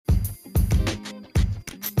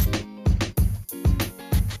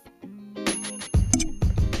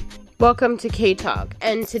Welcome to K-Talk,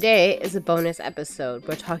 and today is a bonus episode.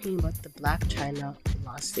 We're talking about the Blac Chyna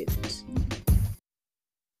lawsuit.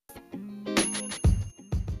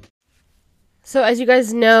 So as you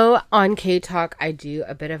guys know, on K-Talk, I do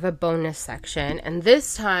a bit of a bonus section, and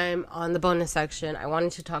this time on the bonus section, I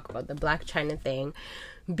wanted to talk about the Blac Chyna thing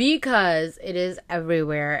because it is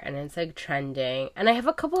everywhere and it's like trending, and I have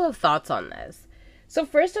a couple of thoughts on this. So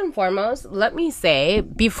first and foremost, let me say,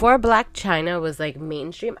 before Blac Chyna was like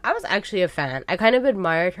mainstream, I was actually a fan. I kind of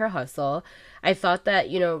admired her hustle. I thought that,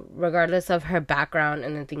 regardless of her background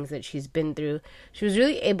and the things that she's been through, she was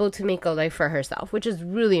really able to make a life for herself, which is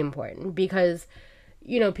really important because,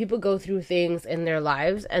 people go through things in their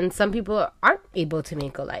lives and some people aren't able to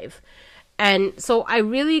make a life. And so I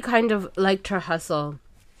really kind of liked her hustle.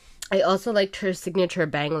 I also liked her signature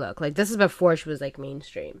bang look. Like, this is before she was like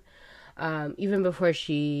mainstream. Even before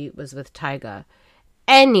she was with Tyga.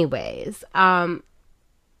 Anyways,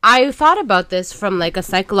 I thought about this from like a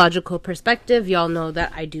psychological perspective. Y'all know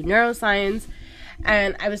that I do neuroscience.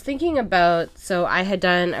 And I was thinking about, so I had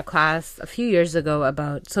done a class a few years ago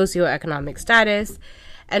about socioeconomic status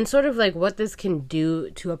and sort of like what this can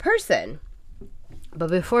do to a person.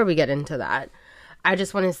 But before we get into that, I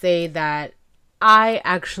just want to say that I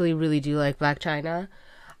actually really do like Blac Chyna.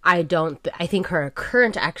 I think her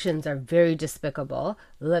current actions are very despicable.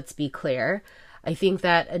 Let's be clear. I think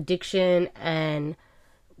that addiction and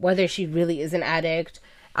whether she really is an addict,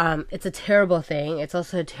 it's a terrible thing. It's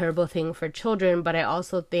also a terrible thing for children, but I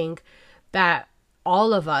also think that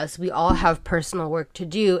all of us, we all have personal work to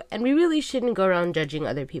do, and we really shouldn't go around judging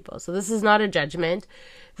other people. So this is not a judgment.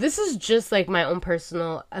 This is just like my own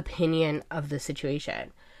personal opinion of the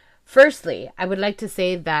situation. Firstly, I would like to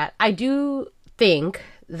say that I do think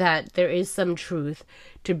that there is some truth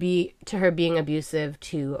to her being abusive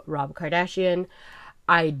to Rob Kardashian.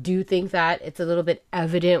 I do think that it's a little bit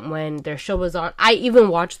evident when their show was on. I even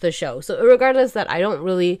watched the show. So regardless that I don't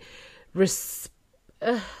really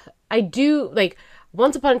I do, like,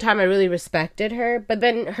 once upon a time I really respected her, but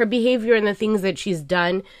then her behavior and the things that she's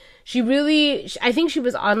done, I think she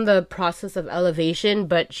was on the process of elevation,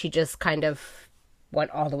 but she just kind of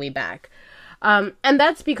went all the way back. And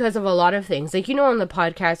that's because of a lot of things. Like, on the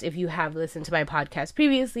podcast, if you have listened to my podcast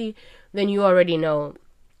previously, then you already know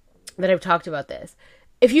that I've talked about this.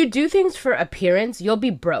 If you do things for appearance, you'll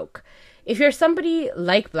be broke. If you're somebody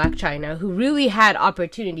like Blac Chyna, who really had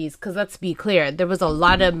opportunities, because let's be clear, there was a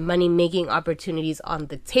lot of money-making opportunities on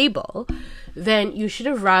the table, then you should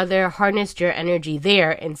have rather harnessed your energy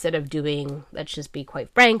there instead of doing, let's just be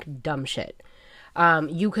quite frank, dumb shit.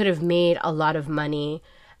 You could have made a lot of money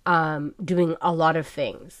doing a lot of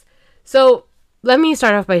things. So let me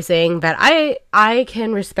start off by saying that I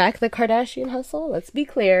can respect the Kardashian hustle, let's be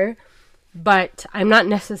clear, but I'm not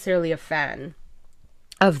necessarily a fan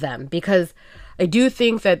of them because I do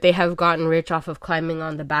think that they have gotten rich off of climbing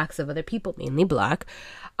on the backs of other people, mainly Black.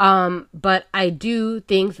 But I do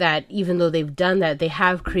think that even though they've done that, they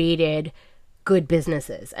have created good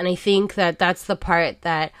businesses. And I think that that's the part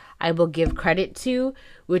that I will give credit to,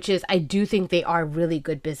 which is I do think they are really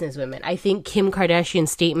good businesswomen. I think Kim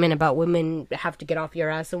Kardashian's statement about women have to get off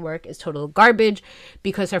your ass and work is total garbage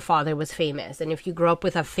because her father was famous. And if you grow up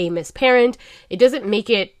with a famous parent, it doesn't make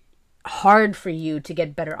it hard for you to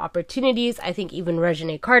get better opportunities. I think even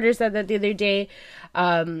Reginae Carter said that the other day.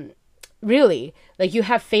 Really, like, you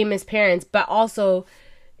have famous parents, but also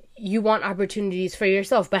you want opportunities for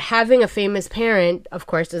yourself. But having a famous parent, of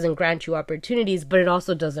course, doesn't grant you opportunities, but it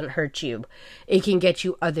also doesn't hurt you. It can get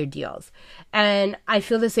you other deals. And I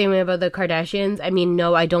feel the same way about the Kardashians. I mean,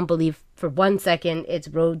 no, I don't believe for 1 second it's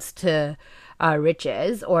roads to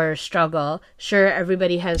riches or struggle. Sure,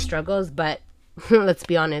 everybody has struggles, but let's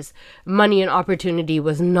be honest, money and opportunity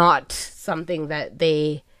was not something that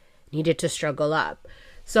they needed to struggle up.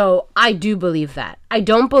 So I do believe that. I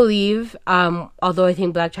don't believe, although I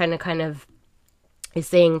think Blac Chyna kind of is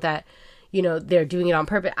saying that, they're doing it on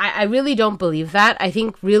purpose. I really don't believe that. I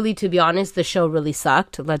think really, to be honest, the show really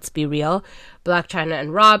sucked. Let's be real. Blac Chyna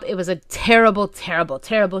and Rob, it was a terrible, terrible,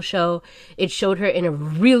 terrible show. It showed her in a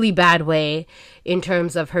really bad way in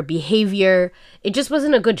terms of her behavior. It just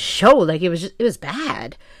wasn't a good show. Like, it was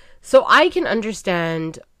bad. So I can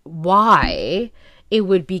understand why it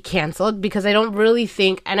would be canceled because I don't really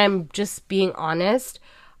think, and I'm just being honest,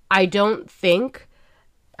 I don't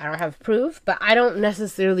have proof, but I don't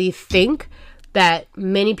necessarily think that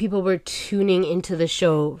many people were tuning into the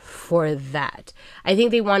show for that. I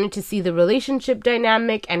think they wanted to see the relationship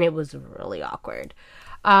dynamic and it was really awkward.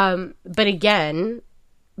 But again,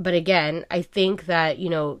 But again, I think that, you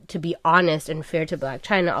know, to be honest and fair to Blac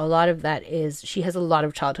Chyna, a lot of that is she has a lot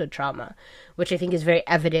of childhood trauma, which I think is very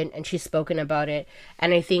evident, and she's spoken about it.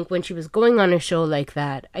 And I think when she was going on a show like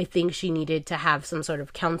that, I think she needed to have some sort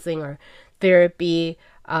of counseling or therapy,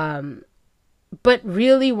 but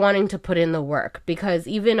really wanting to put in the work, because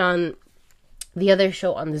even on the other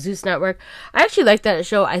show on the Zeus Network, I actually liked that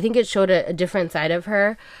show. I think it showed a different side of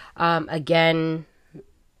her. Again,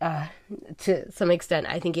 to some extent,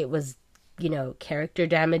 I think it was, you know, character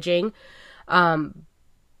damaging.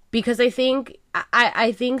 Because I think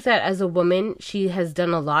that as a woman, she has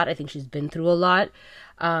done a lot. I think she's been through a lot.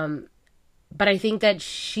 But I think that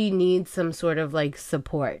she needs some sort of like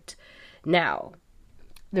support. Now,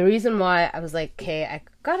 the reason why I was like, okay, I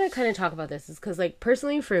gotta kind of talk about this is because, like,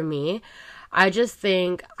 personally for me, I just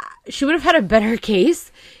think she would have had a better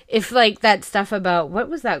case if, like, that stuff about, what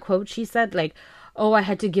was that quote she said? Like, oh, I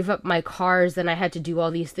had to give up my cars and I had to do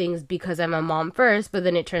all these things because I'm a mom first, but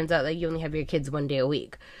then it turns out, like, you only have your kids 1 day a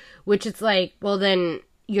week. Which it's like, well, then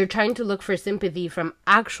you're trying to look for sympathy from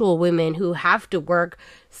actual women who have to work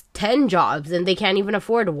 10 jobs and they can't even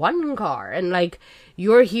afford 1 car. And, like,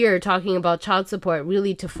 you're here talking about child support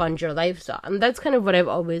really to fund your lifestyle. And that's kind of what I've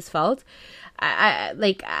always felt.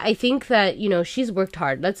 I think that, you know, she's worked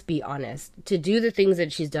hard, let's be honest, to do the things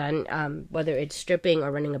that she's done, whether it's stripping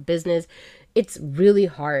or running a business. It's really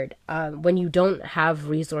hard when you don't have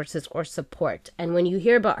resources or support. And when you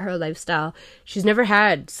hear about her lifestyle, she's never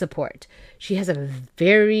had support. She has a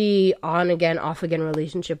very on-again, off-again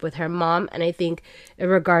relationship with her mom. And I think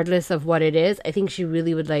regardless of what it is, I think she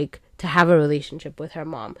really would like to have a relationship with her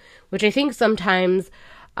mom, which I think sometimes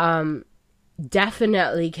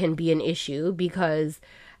definitely can be an issue because,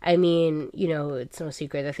 I mean, you know, it's no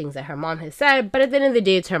secret the things that her mom has said, but at the end of the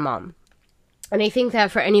day, it's her mom. And I think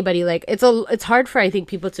that for anybody, like, it's hard for, I think,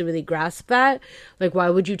 people to really grasp that. Like, why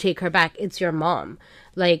would you take her back? It's your mom.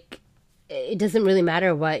 Like, it doesn't really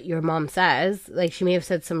matter what your mom says. Like, she may have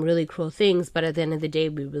said some really cruel things, but at the end of the day,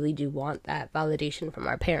 we really do want that validation from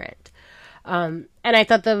our parent. And I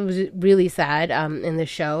thought that was really sad in the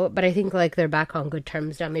show, but I think, like, they're back on good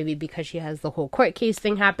terms now, maybe because she has the whole court case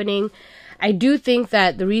thing happening. I do think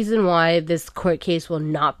that the reason why this court case will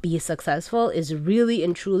not be successful is really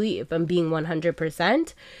and truly, if I'm being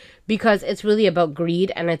 100%, because it's really about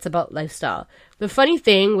greed and it's about lifestyle. The funny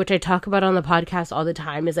thing, which I talk about on the podcast all the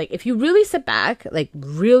time, is, like, if you really sit back,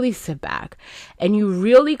 and you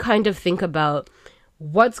really kind of think about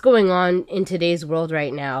what's going on in today's world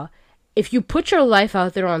right now, if you put your life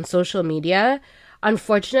out there on social media,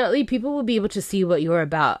 unfortunately, people will be able to see what you're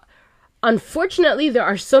about. Unfortunately, there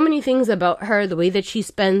are so many things about her, the way that she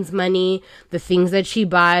spends money, the things that she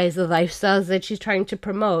buys, the lifestyles that she's trying to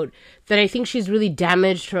promote, that I think she's really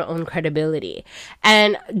damaged her own credibility.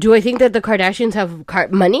 And do I think that the Kardashians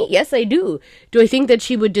have money? Yes, I do. Do I think that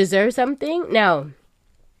she would deserve something? No.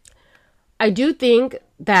 I do think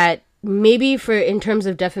that maybe in terms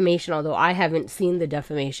of defamation, although I haven't seen the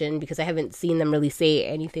defamation because I haven't seen them really say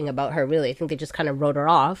anything about her, really. I think they just kind of wrote her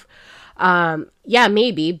off. Yeah,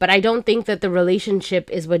 maybe, but I don't think that the relationship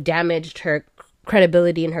is what damaged her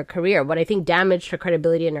credibility in her career. What I think damaged her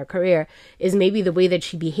credibility in her career is maybe the way that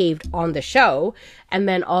she behaved on the show, and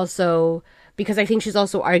then also because I think she's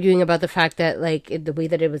also arguing about the fact that, like, the way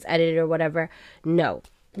that it was edited or whatever. No,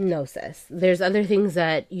 sis. There's other things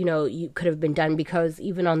that, you know, you could have been done, because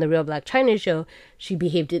even on the Real Blac Chyna show, she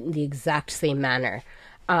behaved in the exact same manner.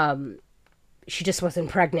 She just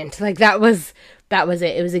wasn't pregnant. Like, that was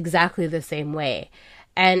it. It was exactly the same way.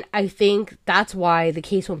 And I think that's why the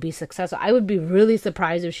case won't be successful. I would be really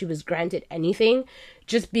surprised if she was granted anything,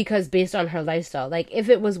 just because based on her lifestyle. Like, if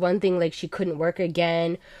it was one thing, like she couldn't work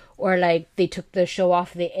again, or like they took the show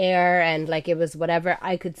off the air and like it was whatever,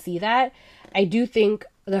 I could see that. I do think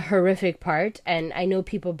the horrific part, and I know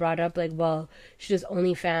people brought up like, well, she does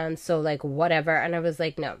OnlyFans, so like whatever. And I was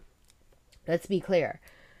like, no, let's be clear.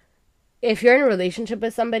 If you're in a relationship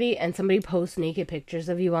with somebody and somebody posts naked pictures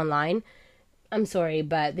of you online, I'm sorry,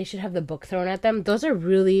 but they should have the book thrown at them. Those are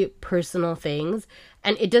really personal things.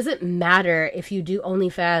 And it doesn't matter if you do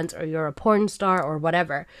OnlyFans or you're a porn star or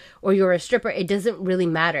whatever, or you're a stripper. It doesn't really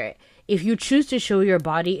matter. If you choose to show your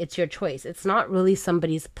body, it's your choice. It's not really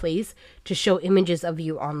somebody's place to show images of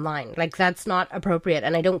you online. Like, that's not appropriate.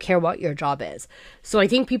 And I don't care what your job is. So I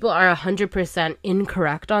think people are 100%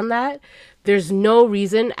 incorrect on that. There's no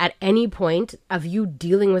reason at any point of you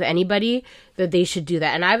dealing with anybody that they should do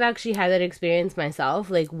that. And I've actually had that experience myself,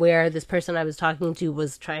 like where this person I was talking to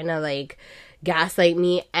was trying to like gaslight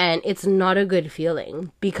me. And it's not a good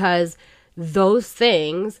feeling, because those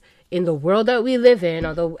things, in the world that we live in,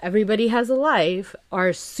 although everybody has a life,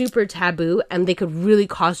 are super taboo, and they could really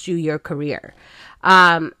cost you your career.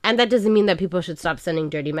 And that doesn't mean that people should stop sending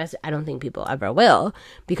dirty messages. I don't think people ever will,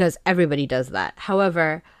 because everybody does that.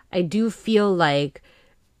 However, I do feel like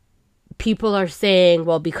people are saying,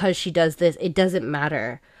 well, because she does this, it doesn't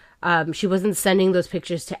matter. She wasn't sending those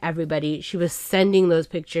pictures to everybody. She was sending those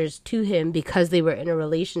pictures to him because they were in a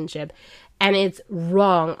relationship. And it's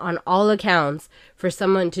wrong on all accounts for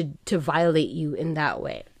someone to violate you in that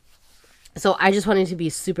way. So I just wanted to be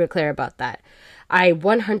super clear about that. I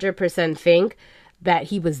 100% think that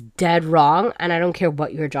he was dead wrong, and I don't care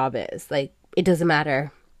what your job is. Like, it doesn't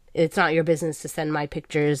matter. It's not your business to send my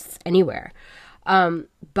pictures anywhere.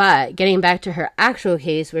 But getting back to her actual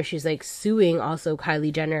case where she's like suing also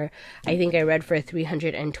Kylie Jenner, I think I read for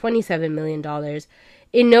 $327 million.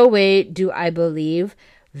 In no way do I believe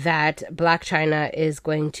that Blac Chyna is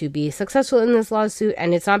going to be successful in this lawsuit.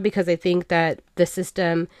 And it's not because I think that the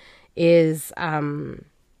system is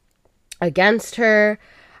against her.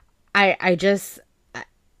 I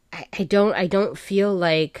don't feel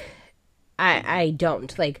like I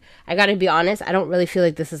gotta be honest, I don't really feel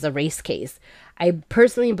like this is a race case. I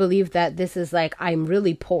personally believe that this is like, I'm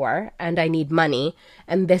really poor and I need money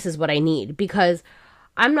and this is what I need, because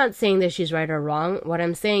I'm not saying that she's right or wrong. What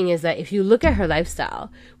I'm saying is that if you look at her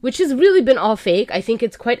lifestyle, which has really been all fake, I think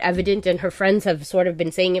it's quite evident, and her friends have sort of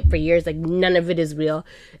been saying it for years, like none of it is real.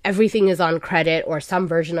 Everything is on credit or some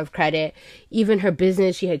version of credit. Even her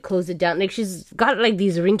business, she had closed it down. Like, she's got like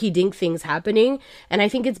these rinky-dink things happening, and I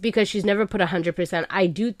think it's because she's never put 100%. I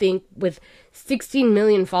do think with 16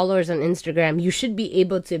 million followers on Instagram, you should be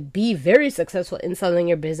able to be very successful in selling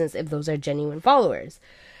your business if those are genuine followers.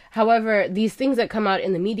 However, these things that come out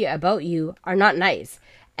in the media about you are not nice.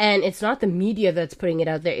 And it's not the media that's putting it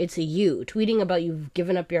out there. It's you tweeting about you've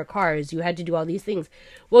given up your cars. You had to do all these things.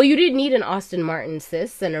 Well, you didn't need an Aston Martin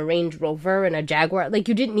sis and a Range Rover and a Jaguar. Like,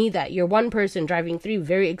 you didn't need that. You're one person driving 3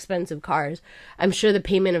 very expensive cars. I'm sure the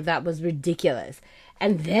payment of that was ridiculous.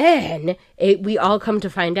 And then we all come to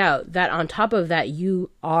find out that on top of that, you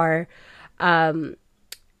are,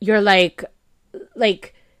 you're like,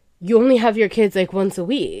 you only have your kids like once a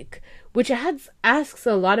week, which asks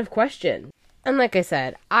a lot of questions. And like I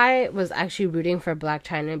said, I was actually rooting for Blac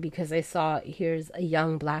Chyna because I saw here's a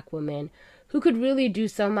young Black woman who could really do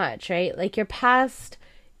so much, right? Like, your past,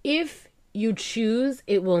 if you choose,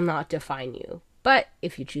 it will not define you. But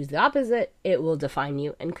if you choose the opposite, it will define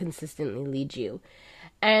you and consistently lead you.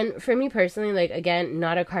 And for me personally, like, again,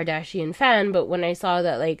 not a Kardashian fan, but when I saw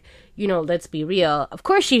that, like, you know, let's be real, of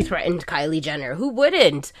course she threatened Kylie Jenner. Who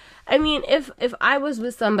wouldn't? I mean, if I was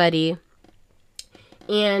with somebody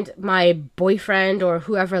and my boyfriend or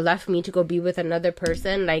whoever left me to go be with another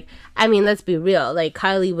person, like, I mean, let's be real. Like,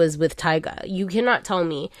 Kylie was with Tyga. You cannot tell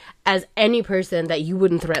me as any person that you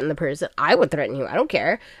wouldn't threaten the person. I would threaten you. I don't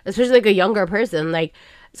care. Especially like a younger person. Like,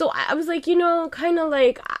 so I was like, you know, kind of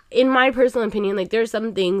like, in my personal opinion, like, there are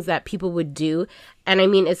some things that people would do. And I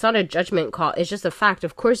mean, it's not a judgment call. It's just a fact.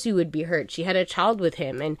 Of course you would be hurt. She had a child with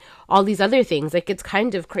him and all these other things. Like, it's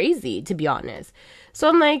kind of crazy, to be honest. So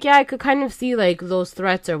I'm like, yeah, I could kind of see like those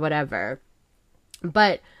threats or whatever.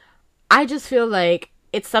 But I just feel like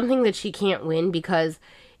it's something that she can't win, because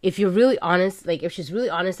if you're really honest, like, if she's really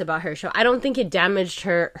honest about her show, I don't think it damaged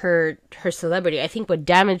her celebrity. I think what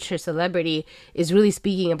damaged her celebrity is really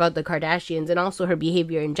speaking about the Kardashians and also her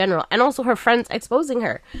behavior in general, and also her friends exposing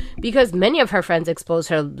her, because many of her friends expose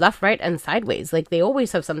her left, right, and sideways. Like, they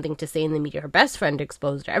always have something to say in the media. Her best friend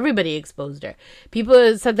exposed her. Everybody exposed her.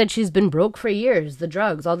 People said that she's been broke for years, the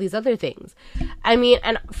drugs, all these other things. I mean,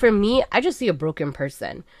 and for me, I just see a broken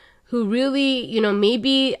person who really, you know,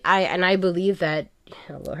 maybe I believe that,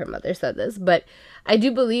 although her mother said this, but I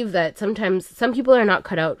do believe that sometimes some people are not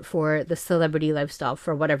cut out for the celebrity lifestyle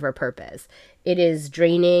for whatever purpose. It is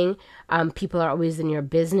draining. People are always in your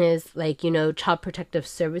business. Like, you know, child protective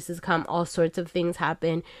services come, all sorts of things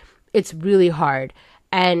happen. It's really hard.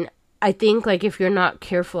 And I think, like, if you're not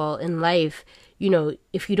careful in life, you know,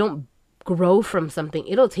 if you don't grow from something,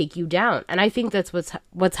 it'll take you down. And I think that's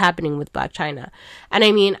what's happening with Blac Chyna. And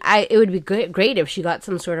I mean, it would be great if she got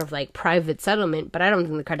some sort of like private settlement, but I don't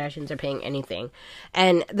think the Kardashians are paying anything.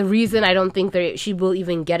 And the reason I don't think that she will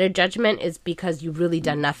even get a judgment is because you've really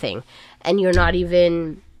done nothing and you're not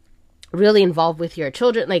even really involved with your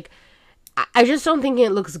children. Like, I just don't think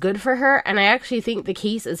it looks good for her, and I actually think the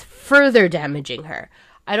case is further damaging her.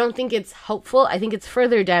 I don't think it's helpful. I think it's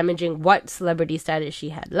further damaging what celebrity status she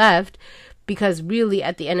had left, because really,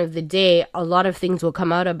 at the end of the day, a lot of things will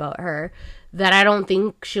come out about her that I don't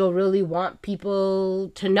think she'll really want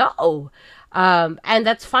people to know. And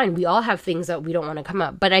that's fine. We all have things that we don't want to come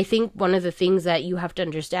up. But I think one of the things that you have to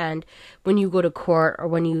understand when you go to court or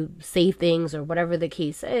when you say things or whatever the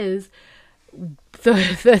case is,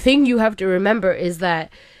 the thing you have to remember is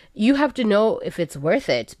that you have to know if it's worth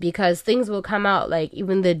it, because things will come out, like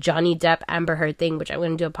even the Johnny Depp Amber Heard thing, which I'm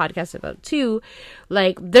going to do a podcast about too.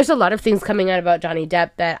 Like, there's a lot of things coming out about Johnny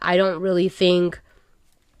Depp that I don't really think,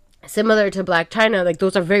 similar to Blac Chyna, like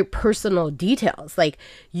those are very personal details. Like,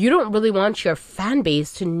 you don't really want your fan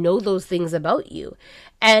base to know those things about you,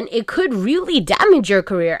 and it could really damage your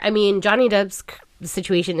career. I mean, Johnny Depp's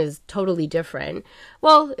situation is totally different.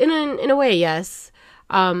 Well, in a way, yes.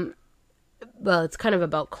 Well, it's kind of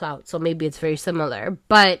about clout, so maybe it's very similar.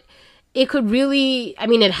 But it could really, I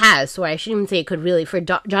mean, it has, so I shouldn't even say it could really. For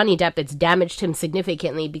Johnny Depp, it's damaged him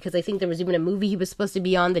significantly, because I think there was even a movie he was supposed to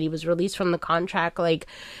be on that he was released from the contract. Like,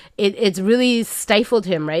 it's really stifled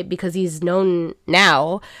him, right? Because he's known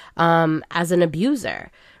now as an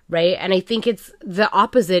abuser, right? And I think it's the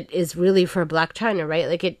opposite is really for Blac Chyna, right?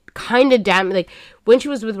 Like, it kind of damaged, like, when she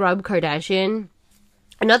was with Rob Kardashian,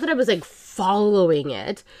 not that I was, like, following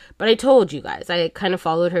it, but I told you guys, I kind of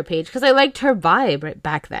followed her page because I liked her vibe right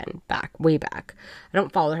back then, way back. I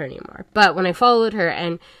don't follow her anymore. But when I followed her,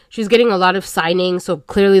 and she was getting a lot of signings, so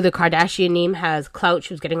clearly the Kardashian name has clout.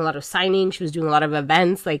 She was getting a lot of signings. She was doing a lot of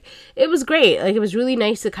events. Like, it was great. Like, it was really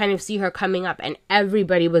nice to kind of see her coming up, and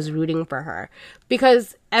everybody was rooting for her,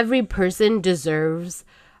 because every person deserves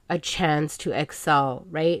a chance to excel,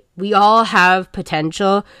 right? We all have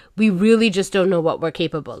potential. We really just don't know what we're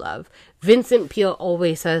capable of. Vincent Peale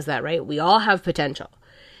always says that, right? We all have potential.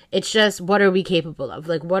 It's just, what are we capable of?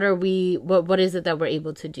 Like, what is it that we're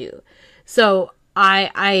able to do? So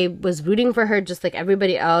I was rooting for her just like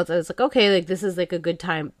everybody else. I was like, okay, like, this is like a good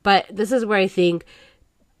time. But this is where I think,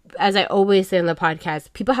 as I always say on the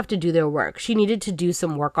podcast, people have to do their work. She needed to do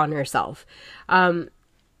some work on herself.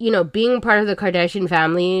 You know, being part of the Kardashian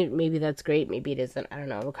family, maybe that's great. Maybe it isn't. I don't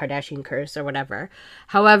know, a Kardashian curse or whatever.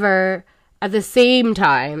 However, at the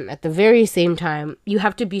very same time, you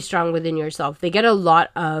have to be strong within yourself. They get a lot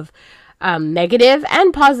of negative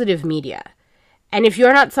and positive media. And if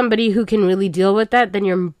you're not somebody who can really deal with that, then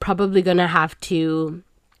you're probably going to have to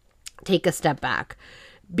take a step back.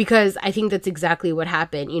 Because I think that's exactly what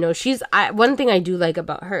happened. You know, one thing I do like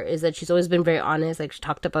about her is that she's always been very honest. Like, she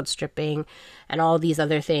talked about stripping and all these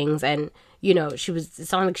other things. And, you know,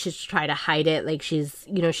 it's not like she's tried to hide it. Like, she's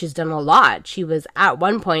done a lot. She was at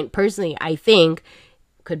one point, personally, I think,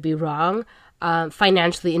 could be wrong,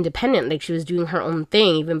 financially independent. Like, she was doing her own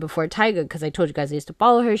thing even before Tyga. Because I told you guys I used to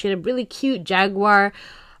follow her. She had a really cute Jaguar.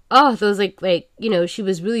 Oh, those like, you know, she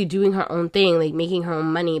was really doing her own thing, like making her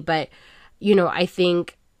own money. But, you know, I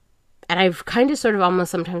think, and I've kind of sort of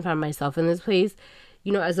almost sometimes found myself in this place,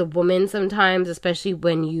 you know, as a woman sometimes, especially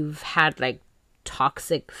when you've had like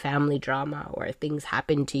toxic family drama or things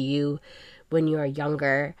happen to you when you are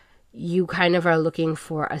younger, you kind of are looking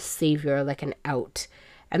for a savior, like an out.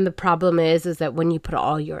 And the problem is that when you put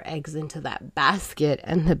all your eggs into that basket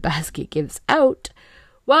and the basket gives out,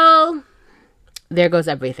 well, there goes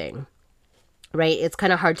everything. Right? It's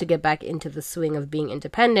kind of hard to get back into the swing of being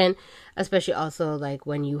independent, especially also like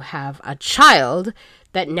when you have a child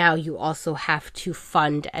that now you also have to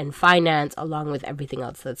fund and finance along with everything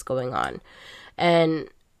else that's going on. And,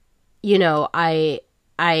 you know, I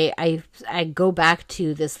go back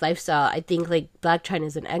to this lifestyle. I think like Blac Chyna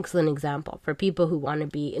is an excellent example for people who want to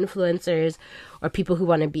be influencers or people who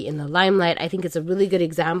want to be in the limelight. I think it's a really good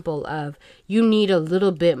example of you need a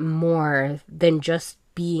little bit more than just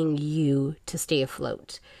being you to stay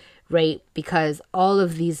afloat, right? Because all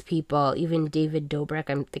of these people, even David Dobrik,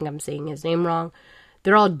 I think I'm saying his name wrong,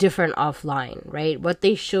 they're all different offline, right? What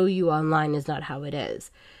they show you online is not how it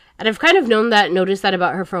is. And I've kind of noticed that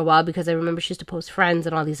about her for a while, because I remember she used to post Friends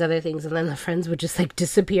and all these other things, and then the friends would just like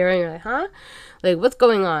disappear, and you're like, huh? Like, what's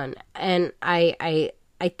going on? And I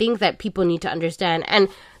think that people need to understand, and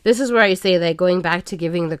this is where I say that going back to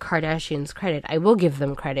giving the Kardashians credit, I will give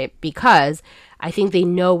them credit, because I think they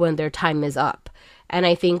know when their time is up. And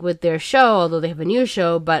I think with their show, although they have a new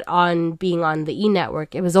show, but being on the E!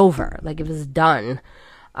 Network, it was over. Like, it was done.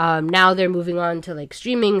 Now they're moving on to like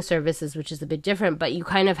streaming services, which is a bit different, but you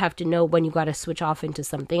kind of have to know when you got to switch off into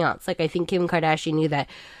something else. Like, I think Kim Kardashian knew that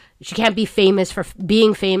she can't be famous for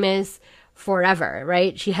being famous forever,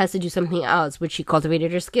 right? She has to do something else, which she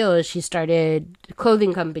cultivated her skills. She started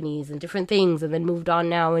clothing companies and different things, and then moved on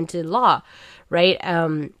now into law, right?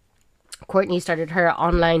 Kourtney started her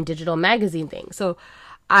online digital magazine thing. So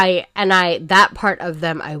that part of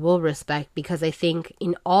them I will respect, because I think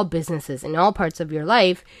in all businesses, in all parts of your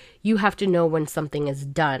life, you have to know when something is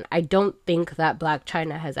done. I don't think that Blac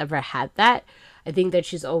Chyna has ever had that. I think that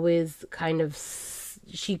she's always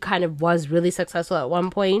she kind of was really successful at one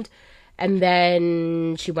point, and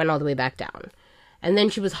then she went all the way back down. And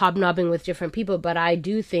then she was hobnobbing with different people. But I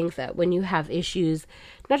do think that when you have issues,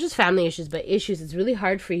 not just family issues, but issues, it's really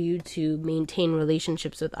hard for you to maintain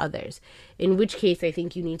relationships with others. In which case, I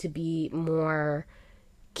think you need to be more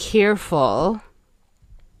careful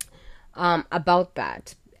about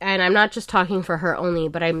that. And I'm not just talking for her only,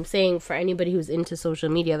 but I'm saying for anybody who's into social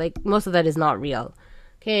media, like, most of that is not real.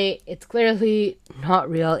 Okay, it's clearly not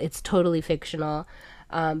real. It's totally fictional.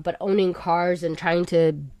 But owning cars and trying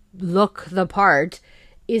to look the part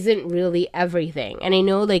isn't really everything. And I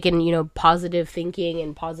know, like, in, you know, positive thinking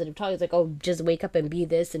and positive talk, it's like, oh, just wake up and be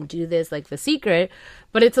this and do this, like The Secret.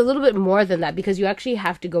 But it's a little bit more than that, because you actually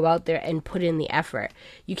have to go out there and put in the effort.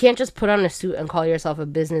 You can't just put on a suit and call yourself a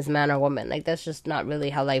businessman or woman. Like, that's just not really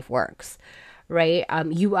how life works, right?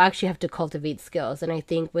 You actually have to cultivate skills. And I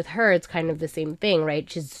think with her, it's kind of the same thing, right?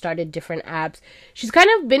 She's started different apps. She's kind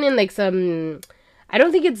of been in, like, some... I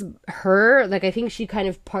don't think it's her. Like, I think she kind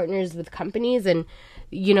of partners with companies, and,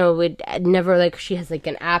 you know, it never, like, she has, like,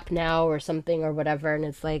 an app now or something or whatever, and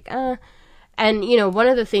it's like, And, you know, one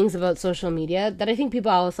of the things about social media that I think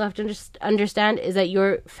people also have to understand is that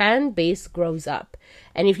your fan base grows up.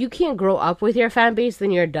 And if you can't grow up with your fan base,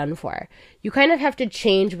 then you're done for. You kind of have to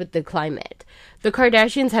change with the climate. The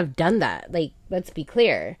Kardashians have done that. Like, let's be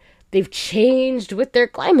clear. They've changed with their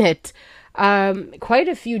climate. Quite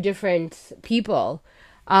a few different people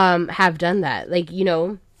have done that. Like, you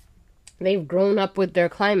know, they've grown up with their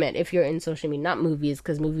climate. If you're in social media, not movies,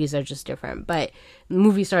 because movies are just different, but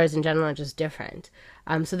movie stars in general are just different.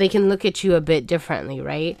 So they can look at you a bit differently,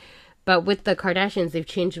 right? But with the Kardashians, they've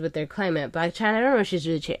changed with their climate. Blac Chyna, I don't know if she's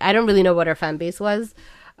really changed. I don't really know what her fan base was.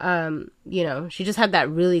 You know, she just had that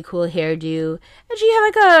really cool hairdo, and she had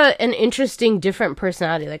like an interesting, different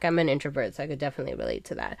personality. Like, I'm an introvert, so I could definitely relate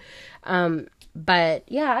to that. But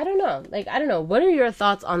yeah, I don't know. Like, I don't know. What are your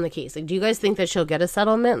thoughts on the case? Like, do you guys think that she'll get a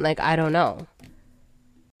settlement? Like, I don't know.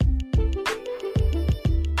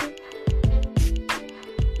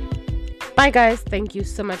 Bye, guys. Thank you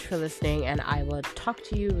so much for listening, and I will talk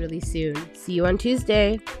to you really soon. See you on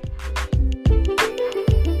Tuesday.